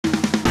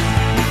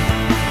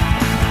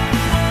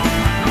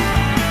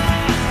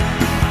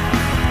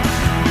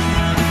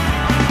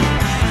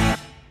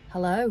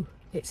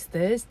It's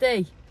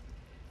Thursday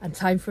and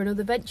time for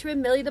another venture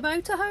in Millie the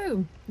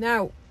Motorhome.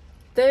 Now,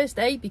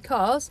 Thursday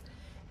because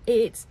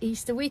it's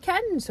Easter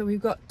weekend, so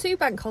we've got 2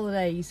 bank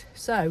holidays.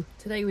 So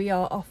today we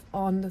are off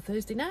on the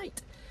Thursday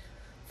night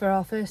for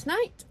our first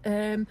night,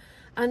 and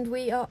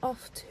we are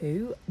off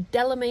to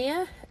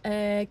Delamere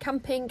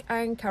camping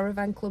and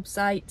caravan club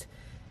site,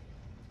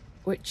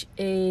 which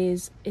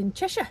is in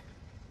Cheshire.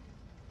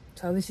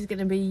 So this is going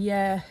to be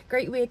a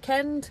great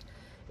weekend.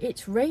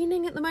 It's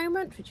raining at the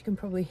moment, which you can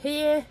probably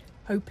hear,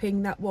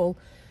 hoping that will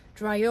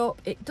dry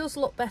up. It does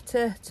look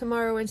better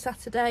tomorrow and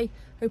Saturday,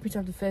 hoping to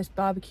have the first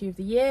barbecue of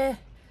the year.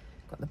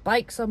 Got the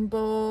bikes on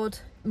board,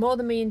 more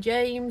than me and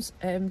James.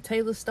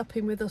 Taylor's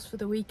stopping with us for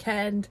the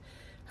weekend.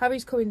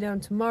 Harry's coming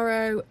down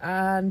tomorrow,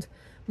 and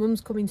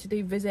Mum's coming to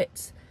do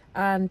visits,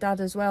 and Dad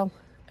as well.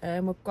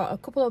 We've got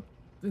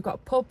a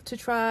pub to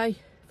try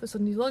for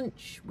Sunday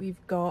lunch.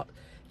 We've got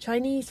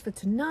Chinese for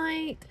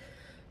tonight.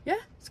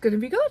 Yeah, it's going to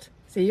be good.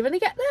 See you when you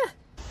get there.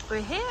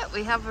 We're here.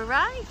 We have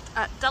arrived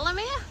at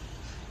Delamere.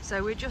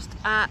 So we're just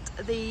at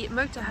the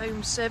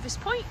Motorhome service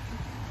point.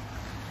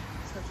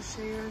 So I'll just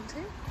show you around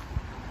too.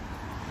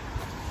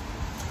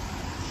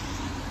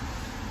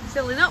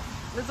 Filling up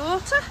with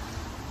water.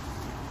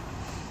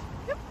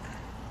 Yep.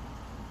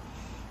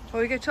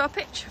 Before we go to our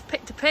pitch, I've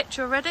picked a pitch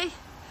already.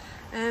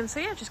 So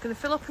yeah, just going to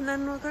fill up and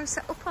then we'll go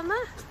set up on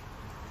there.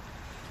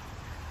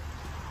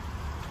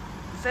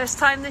 First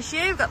time this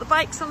year, we've got the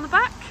bikes on the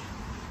back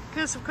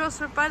because of course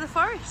we're by the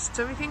forest,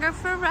 so we can go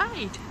for a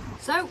ride.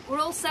 So we're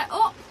all set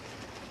up,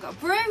 got a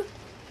brew,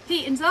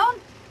 heating's on,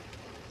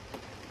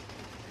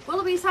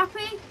 Willoughby's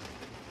happy.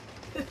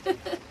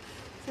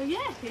 So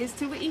yeah, here's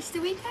to Easter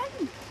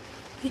weekend.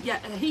 Yeah,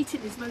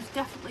 heating is most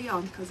definitely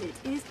on because it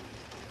is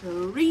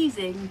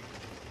freezing.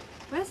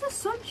 Where's the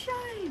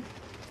sunshine?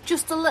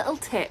 Just a little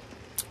tip,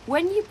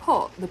 when you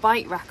put the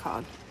bike rack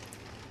on,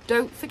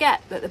 don't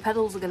forget that the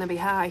pedals are going to be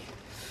high.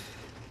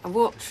 I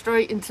walked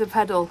straight into the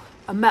pedal,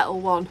 a metal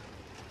one.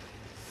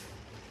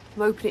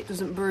 I'm hoping it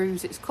doesn't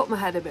bruise. It's cut my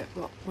head a bit,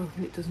 but I'm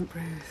hoping it doesn't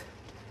bruise.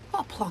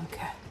 What a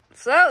plonker.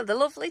 So, the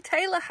lovely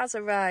Taylor has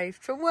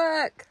arrived from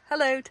work.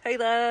 Hello,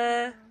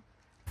 Taylor.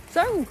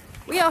 So,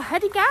 we are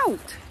heading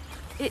out.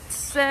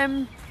 It's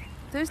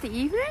Thursday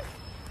evening.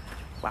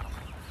 Wow.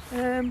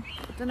 I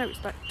don't know, it's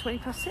about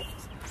 6:20.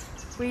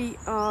 We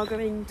are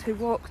going to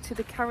walk to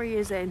the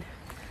Carriers Inn,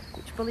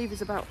 which I believe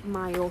is about a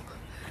mile.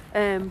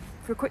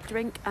 For a quick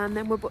drink, and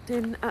then we're booked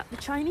in at the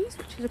Chinese,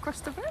 which is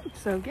across the road.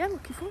 So yeah,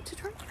 looking forward to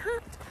trying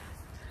that.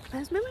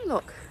 There's Millie,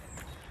 look.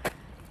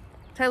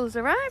 Taylor's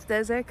arrived,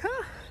 there's her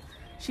car.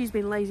 She's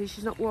been lazy,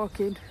 she's not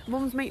walking.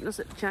 Mum's meeting us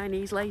at the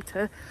Chinese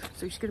later,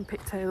 so she's going to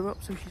pick Taylor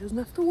up so she doesn't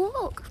have to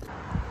walk.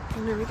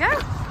 And there we go.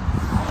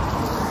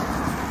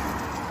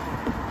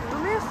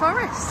 Delamere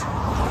Forest.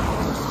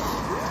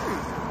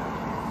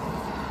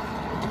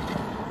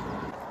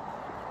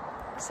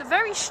 It's a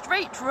very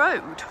straight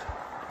road.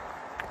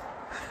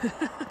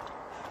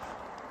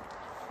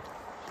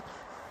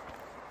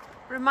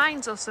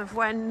 Reminds us of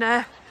when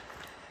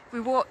we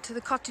walked to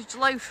the cottage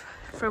loaf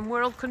from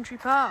World Country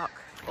Park.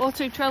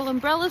 Auto trail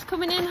umbrellas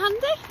coming in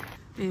handy.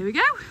 Here we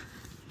go.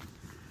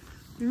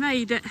 We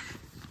made it.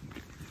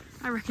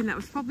 I reckon that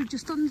was probably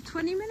just under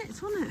 20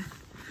 minutes, wasn't it?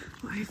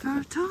 Not very far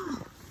at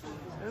all.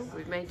 So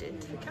we've made it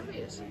into the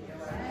Carriers.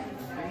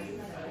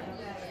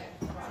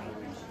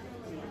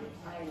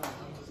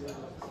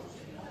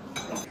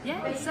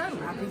 Yeah, so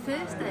happy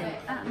Thursday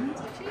and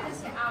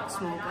cheers.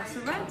 Small glass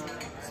of red,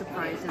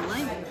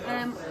 surprisingly.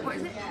 What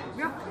is it?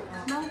 Rock?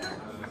 Mulder?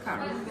 I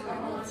can't remember. I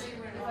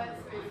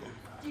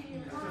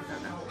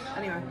don't know.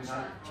 Anyway,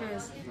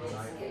 cheers.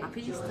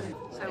 Happy Easter.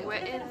 So we're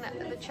in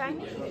the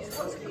Chinese.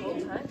 What's it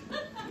called, hey?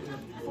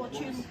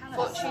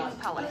 Fortune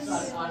Palace.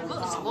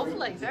 Looks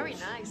lovely, very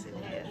nice in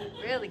here.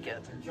 Really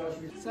good.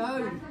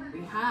 So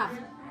we have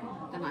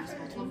a nice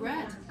bottle of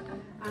red.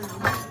 And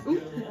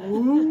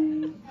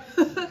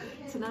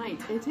tonight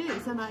it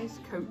is a nice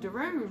Côte de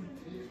Rhône.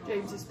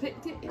 James has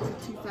picked it. It's a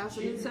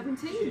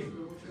 2017.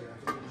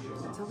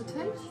 Let's have a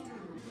taste.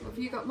 What have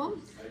you got,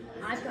 Mum?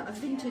 I've got a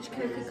vintage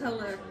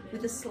Coca-Cola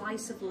with a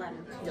slice of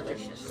lemon.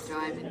 Delicious.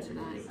 Driving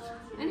tonight.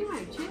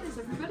 Anyway, cheers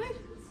everybody.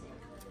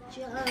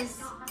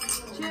 Cheers.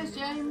 Cheers,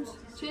 James.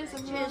 Cheers,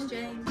 everyone. Cheers,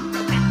 James.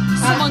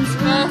 Someone's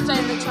birthday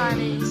in the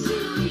Chinese.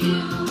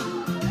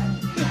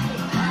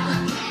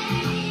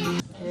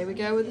 Here we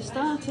go with the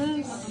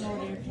starters.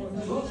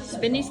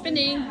 Spinny,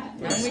 spinny.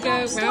 Round we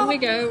go, round we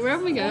go,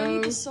 round we go. I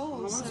need the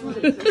sauce. You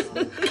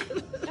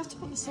have to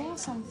put the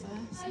sauce on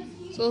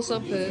first. Sauce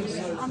on first.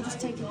 I'm just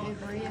taking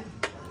over here.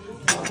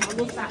 I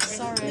love that,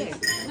 sorry.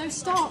 No,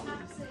 stop.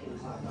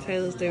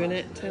 Taylor's doing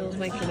it. Taylor's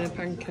making her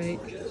pancake.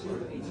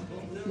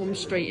 Mum's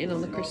straight in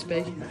on the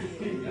crispy.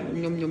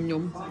 Yum, yum,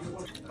 yum.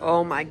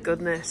 Oh my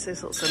goodness,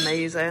 this looks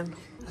amazing.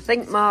 I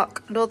think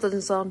Mark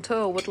Northern's on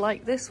tour would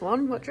like this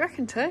one. What do you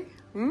reckon, Tay?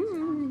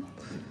 Mmm.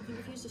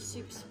 You've used a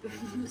soup spoon.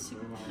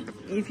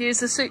 You've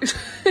used a soup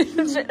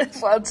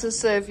spoon to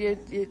serve your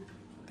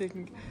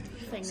thing.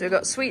 So we've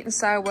got sweet and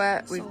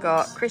sour, we've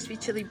got crispy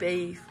chili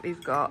beef,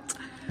 we've got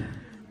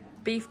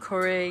beef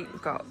curry,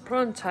 we've got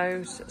prawn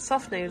toast,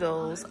 soft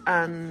noodles,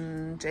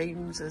 and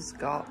James has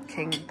got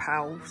king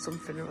pao,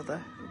 something or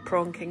other.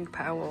 Prawn king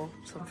pao or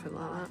something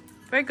like that.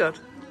 Very good.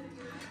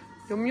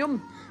 Yum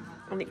yum.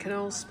 And it can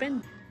all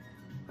spin.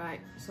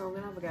 Right, so I'm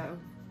gonna have a go.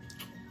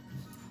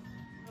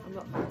 I'm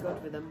not very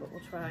good with them, but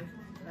we'll try.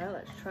 Well,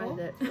 let's try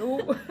the...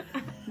 Oh!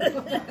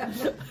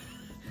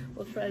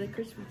 We'll try the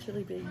crispy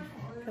chili beef.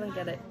 Can I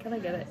get it? Can I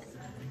get it?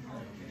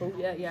 Oh,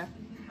 yeah, yeah.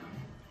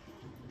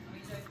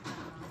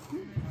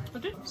 I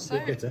do. So,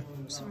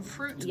 some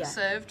fruit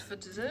served for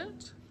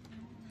dessert.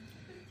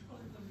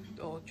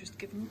 Or just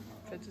given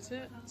for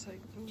dessert. So,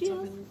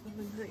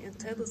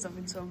 Taylor's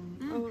having some.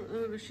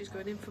 Oh, she's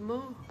going in for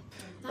more.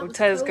 Oh,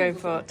 Taylor's going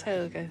for.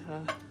 Taylor's going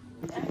for.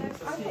 Taylor,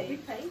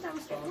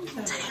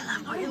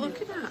 what are you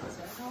looking at?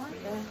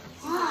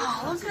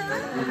 Oh, look at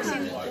that!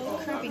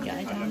 Creepy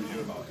guy down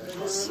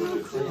there. So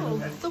cool.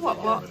 The what?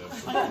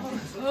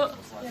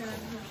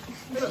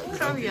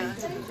 Oh yeah.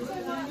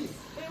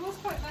 It was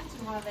quite nice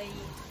while they.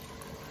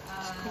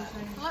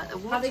 I like the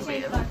water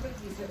wheel.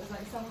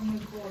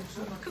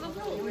 Look at the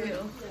water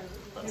wheel.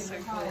 That's so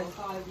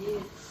cool.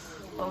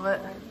 Love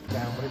it.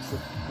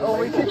 Oh,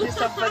 we could just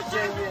have that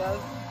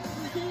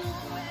Jamie.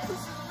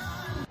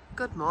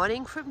 Good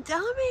morning from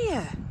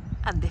Delamere,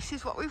 and this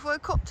is what we've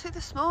woke up to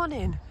this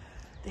morning.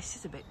 This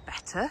is a bit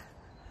better.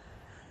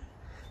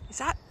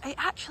 It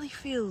actually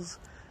feels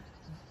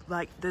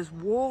like there's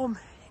warm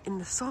in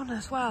the sun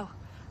as well.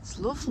 It's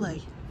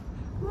lovely,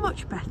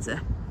 much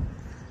better.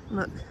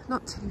 Look,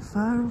 not too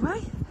far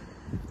away.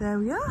 There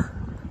we are.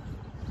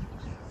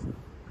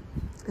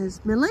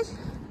 There's Millie,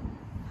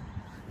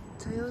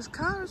 Taylor's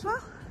car as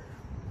well.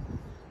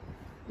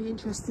 Be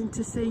interesting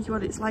to see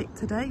what it's like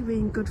today,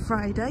 being Good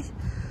Friday.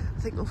 I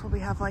think we'll probably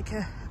have like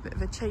a bit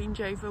of a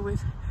changeover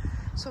with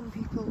some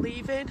people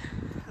leaving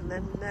and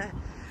then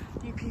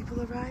new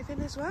people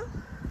arriving as well.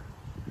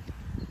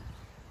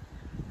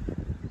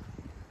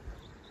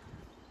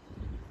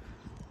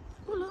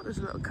 Oh look, there's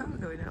a little car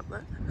going out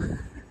there.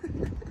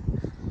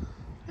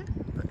 Yeah,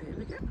 but here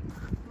we go.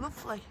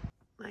 Lovely.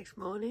 Nice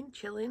morning,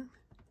 chilling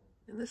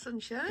in the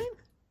sunshine.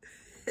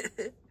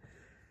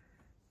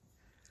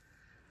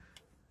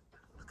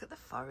 Look at the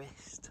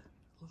forest.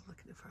 Love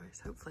looking at the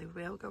forest. Hopefully we'll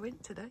be able to go in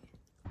today.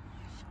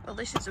 Well,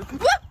 this is a...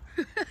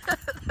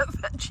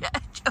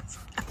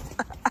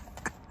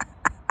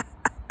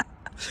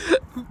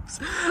 Oops.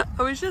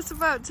 I was just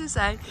about to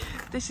say,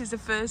 this is the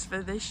first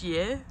for this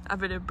year,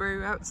 having a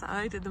brew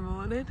outside in the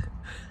morning.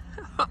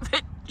 A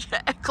bit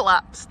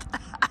collapsed.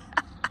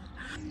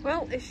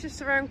 Well, it's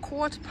just around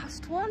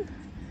 1:15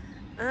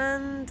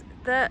 and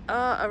there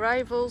are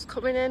arrivals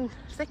coming in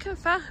thick and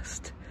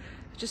fast.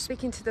 Just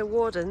speaking to the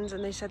wardens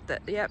and they said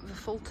that, yeah, they're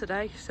full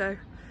today, so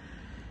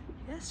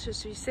yes,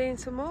 just be seeing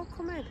some more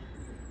come in.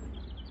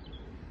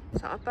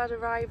 It's not a bad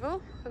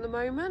arrival at the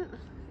moment.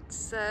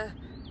 It's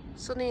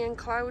sunny and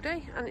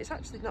cloudy and it's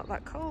actually not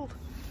that cold.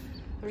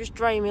 I'm just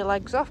drying my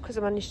legs off because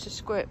I managed to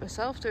squirt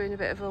myself doing a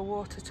bit of a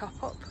water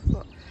top up,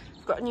 but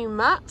I've got a new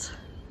mat,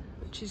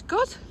 which is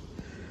good.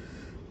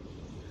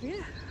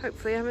 Yeah,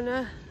 hopefully having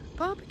a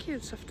barbecue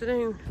this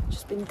afternoon.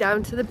 Just been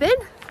down to the bin.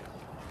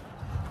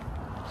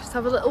 Just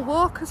have a little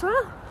walk as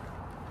well.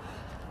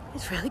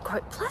 It's really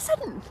quite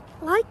pleasant.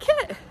 I like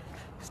it.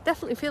 It's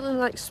definitely feeling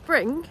like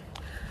spring.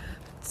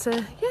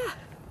 But yeah,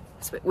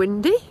 it's a bit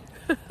windy.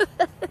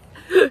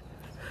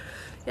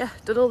 Yeah,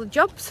 done all the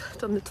jobs,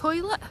 done the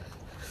toilet.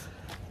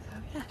 So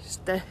yeah,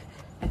 just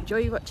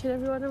enjoy watching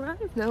everyone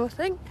arrive now, I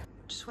think.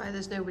 Just while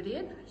there's nobody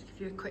in, just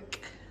give you a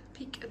quick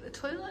peek at the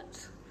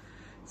toilets.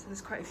 So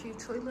there's quite a few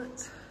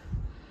toilets.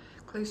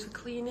 Closed for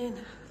cleaning,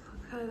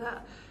 look at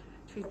that.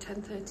 Between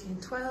 10:30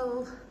 and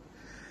 12.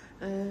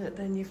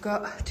 Then you've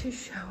got 2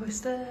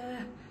 showers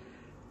there,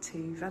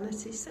 2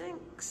 vanity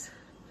sinks,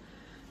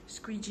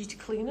 squeegee to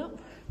clean up,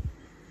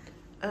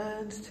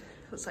 and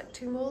looks like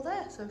 2 more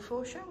there, so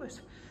 4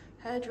 showers.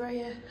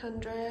 Hairdryer,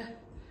 hand dryer,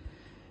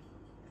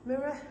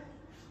 mirror,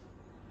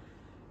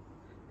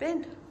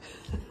 bin.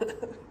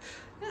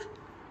 Yeah,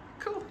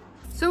 cool.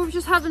 So we've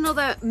just had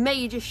another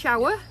major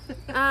shower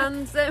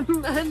and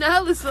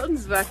now the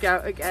sun's back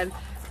out again.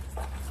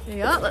 Here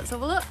you are, let's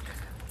have a look.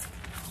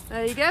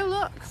 There you go,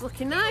 look, it's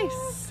looking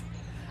nice.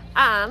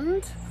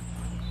 And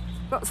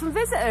got some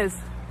visitors.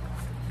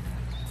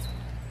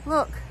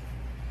 Look,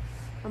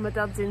 and my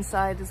dad's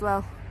inside as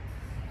well.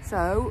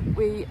 So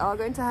we are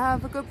going to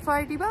have a Good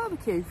Friday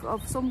barbecue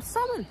of some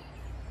salmon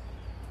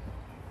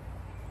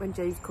when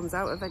James comes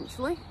out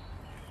eventually.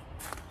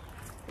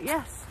 But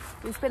yes,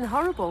 it's been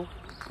horrible.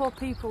 Poor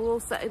people all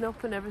setting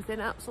up and everything,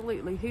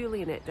 absolutely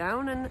hooling it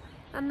down, and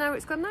now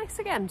it's gone nice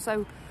again.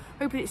 So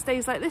hoping it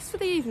stays like this for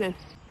the evening.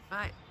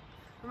 Right,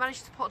 we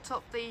managed to put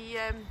up the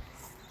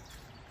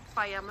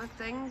fireman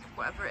thing,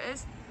 whatever it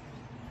is,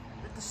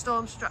 with the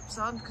storm straps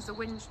on because the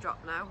wind's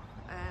dropped now.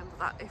 But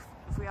that,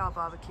 if we are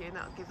barbecuing,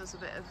 that'll give us a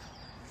bit of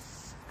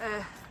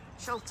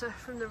shelter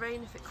from the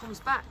rain if it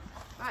comes back.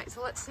 Right,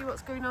 so let's see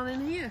what's going on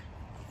in here.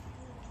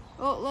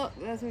 Oh look,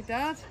 there's my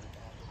dad.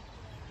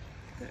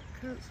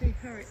 Can't see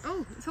Harry.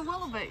 Oh, it's a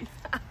wallaby.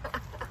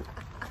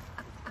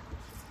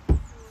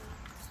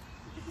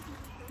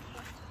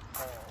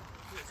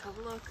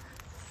 Look.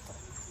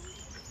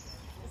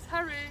 It's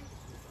Harry.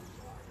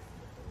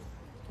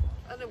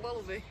 And a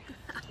wallaby.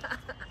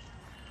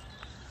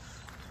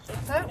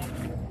 So,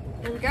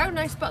 here we go.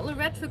 Nice bottle of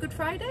red for Good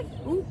Friday.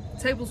 Ooh,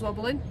 table's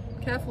wobbling.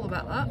 Careful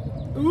about that.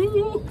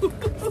 Ooh!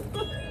 Oh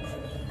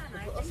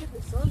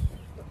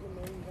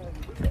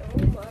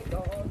my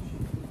gosh.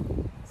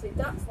 See,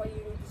 that's why you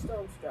need the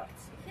storm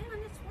straps. Yeah,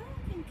 and it's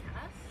working,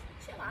 Cass.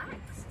 Chillax,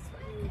 it's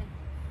working.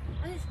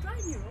 And it's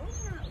drying your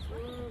own out as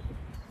well.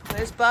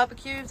 There's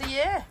barbecue of the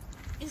year.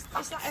 Is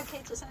that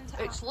okay to send it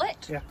It's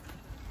lit. Yeah.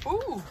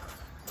 Ooh.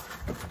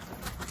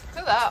 Look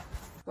at that.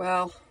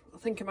 Well, I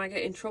think I might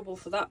get in trouble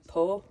for that,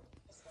 Paul.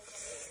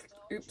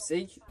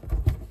 Oopsie.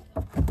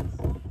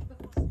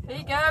 Here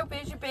you go,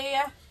 here's your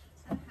beer.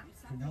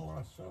 You know what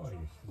I saw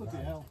you? What the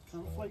hell?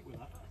 Can't flake with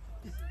that.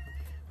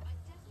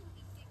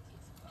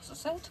 As I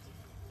said.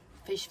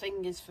 Fish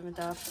fingers for my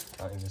dad.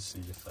 Can't even see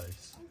your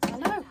face. I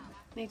know.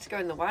 Need to go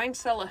in the wine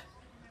cellar.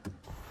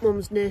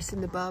 Mum's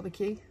nursing the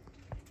barbecue.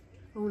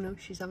 Oh no,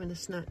 she's having a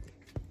snack.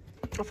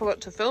 I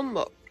forgot to film,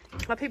 but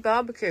happy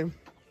barbecue.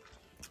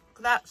 Look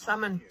at that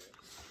salmon.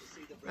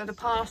 We had a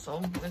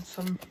parcel with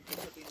some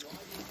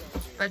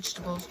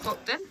vegetables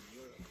cooked in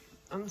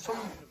and some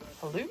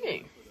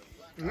halloumi.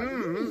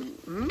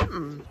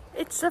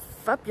 It's a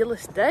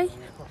fabulous day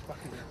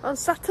on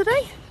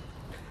Saturday,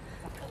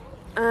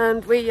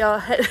 and we are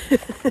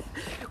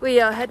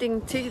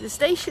heading to the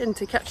station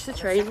to catch the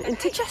train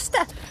into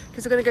Chester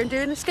because we're going to go and do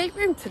an escape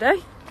room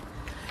today.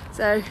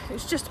 So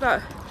it's just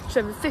about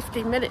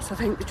 15 minutes, I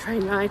think, the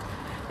train ride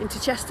into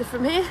Chester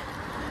from here,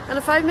 and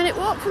a 5-minute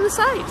walk from the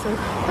site. So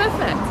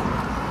perfect.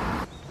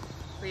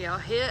 We are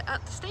here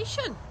at the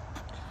station.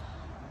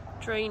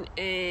 Train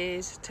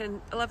is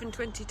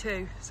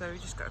 11:22, so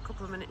we've just got a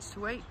couple of minutes to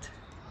wait,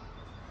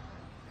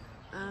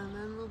 and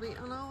then we'll be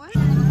on our way.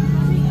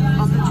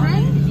 On the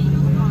train,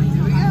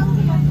 here we go,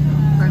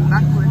 going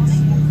backwards.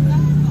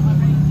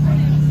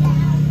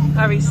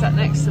 Harry's sat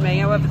next to me,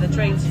 however the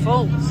train's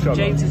full, so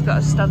James has got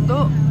to stand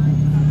up.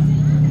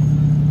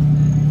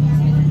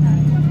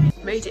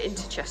 Made it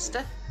into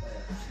Chester,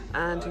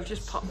 and we've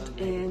just popped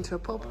into a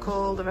pub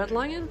called the Red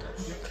Lion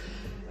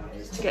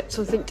to get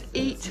something to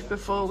eat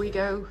before we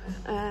go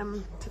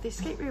to the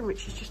escape room,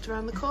 which is just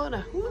around the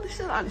corner. Oh, this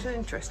is actually an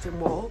interesting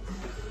wall.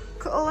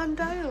 Look at all them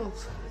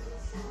dials.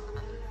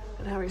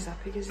 And Harry's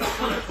happy because he's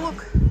found a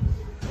plug.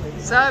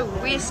 So,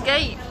 we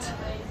escaped.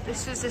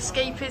 This is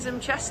Escapism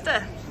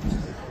Chester.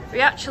 We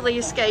actually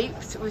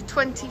escaped with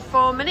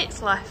 24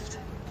 minutes left.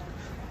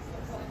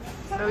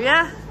 So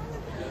yeah,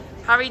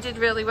 Harry did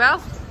really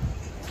well.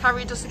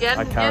 Carried us again.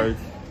 I carried.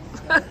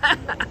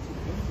 Yeah.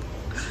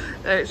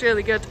 No, it's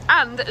really good,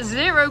 and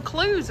 0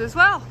 clues as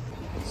well.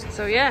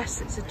 So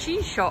yes, it's a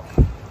cheese shop.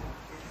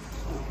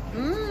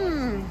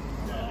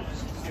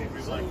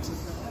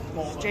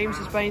 James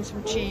is buying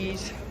some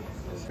cheese.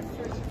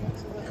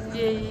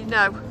 Yeah, you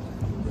know.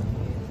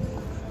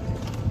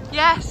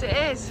 Yes, it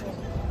is.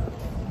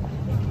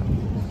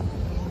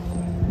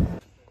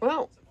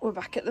 Well, we're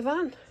back at the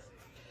van.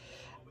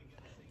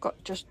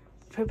 Got just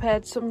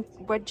prepared some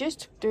wedges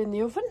to do in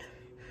the oven.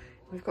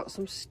 We've got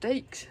some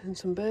steaks and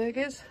some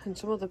burgers and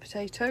some other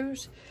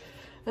potatoes,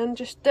 and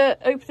just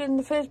opening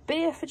the first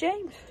beer for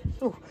James.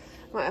 Oh,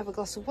 might have a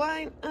glass of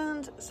wine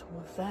and some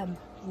of them.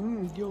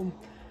 Yum.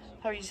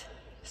 Harry's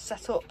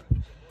set up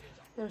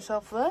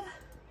himself there.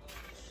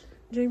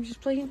 James is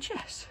playing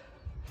chess.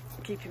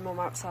 Keeping Mum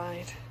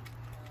outside.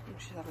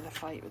 She's having a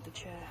fight with the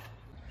chair.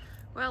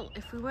 Well,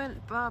 if we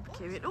weren't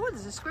barbecuing... Oh,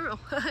 there's a squirrel.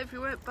 If we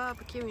weren't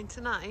barbecuing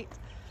tonight,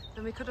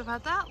 then we could have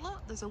had that.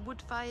 Look, there's a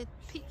wood-fired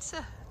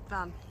pizza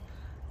van.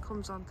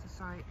 Comes onto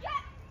site.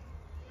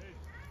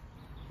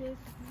 Yes,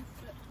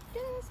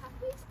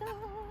 happy Easter.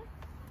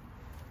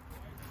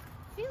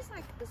 Feels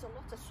like there's a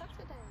lot of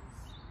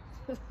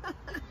Saturdays.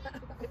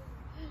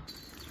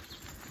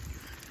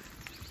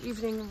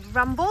 Evening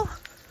ramble.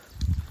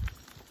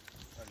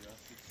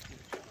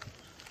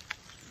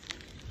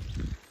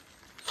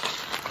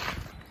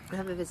 I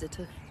have a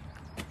visitor.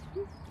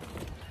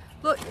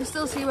 Look, you can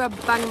still see where I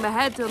bang my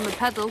head on the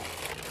pedal.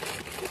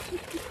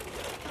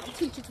 I'll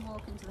teach you to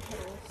walk into the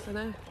puddles. I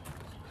know.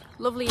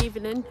 Lovely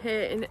evening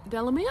here in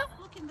Delamere.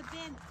 Look in the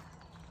bin.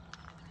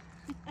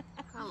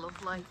 How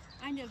lovely.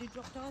 I nearly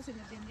dropped ours in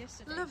the bin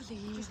yesterday. Lovely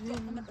Just drop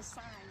them evening. at the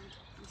side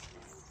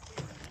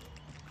instead.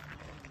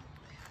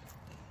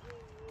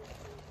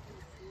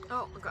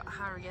 Oh, we've got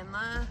Harry in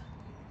there.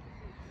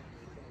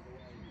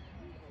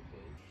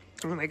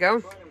 There we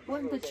go.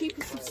 One of the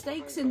cheapest of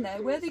steaks in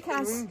there. Where they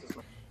cast?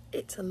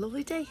 It's a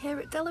lovely day here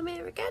at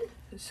Delamere again.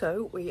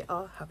 So we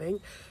are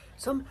having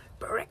some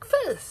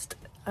breakfast.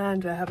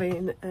 And we're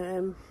having,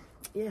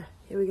 yeah,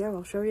 here we go,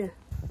 I'll show you.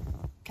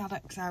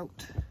 Caddock's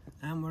out.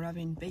 And we're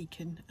having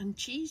bacon and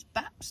cheese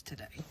baps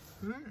today.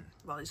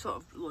 Well, it's sort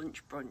of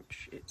lunch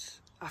brunch. It's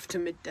after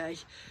midday.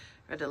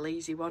 We had a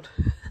lazy one.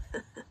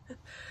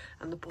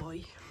 And the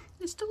boy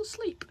is still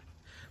asleep.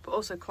 But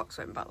also clocks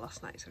went back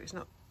last night, so it's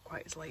not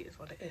quite as late as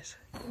what it is.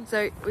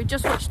 So we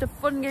just watched a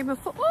fun game of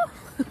football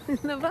in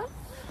the van.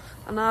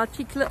 And our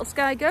cheeky little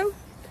Sky Go.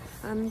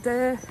 And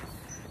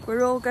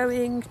we're all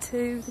going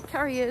to the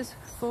Carriers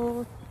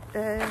for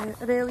an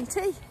early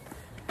tea.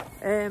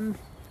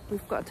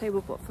 We've got a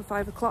table booked for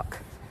 5 o'clock.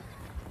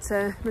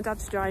 So my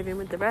dad's driving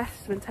with the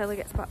rest when Taylor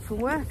gets back from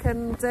work,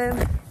 and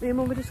me and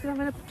Mum are just going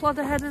to plod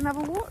ahead and have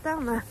a walk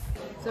down there.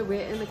 So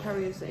we're in the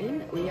Carriers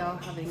Inn. We are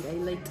having a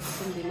late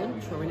Sunday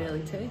lunch or an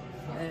early tea.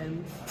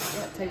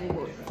 Table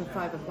booked for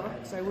 5 o'clock,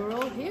 so we're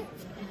all here.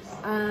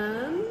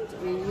 And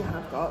we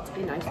have got a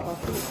nice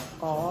bottle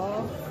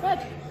of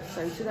bread.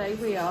 So today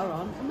we are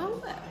on a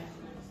Malbec.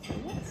 So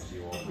yes,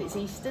 it's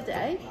Easter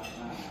Day.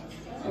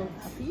 So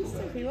happy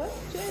Easter everyone.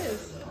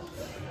 Cheers.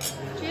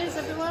 Cheers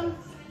everyone.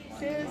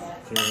 Cheers.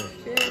 Cheers.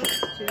 Cheers.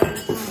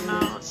 Cheers. Oh,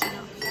 no, it's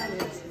enough.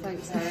 Cheers.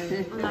 Thanks,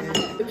 Harry.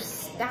 It was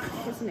stack,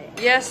 isn't it?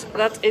 Yes,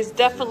 that is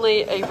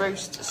definitely a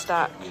roast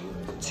stack.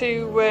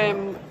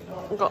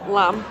 We've got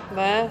lamb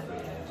there,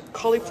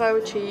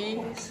 cauliflower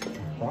cheese,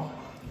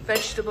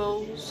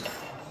 vegetables.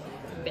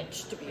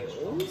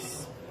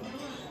 Vegetables.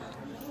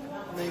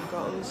 And they've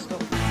got other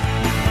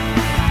stuff.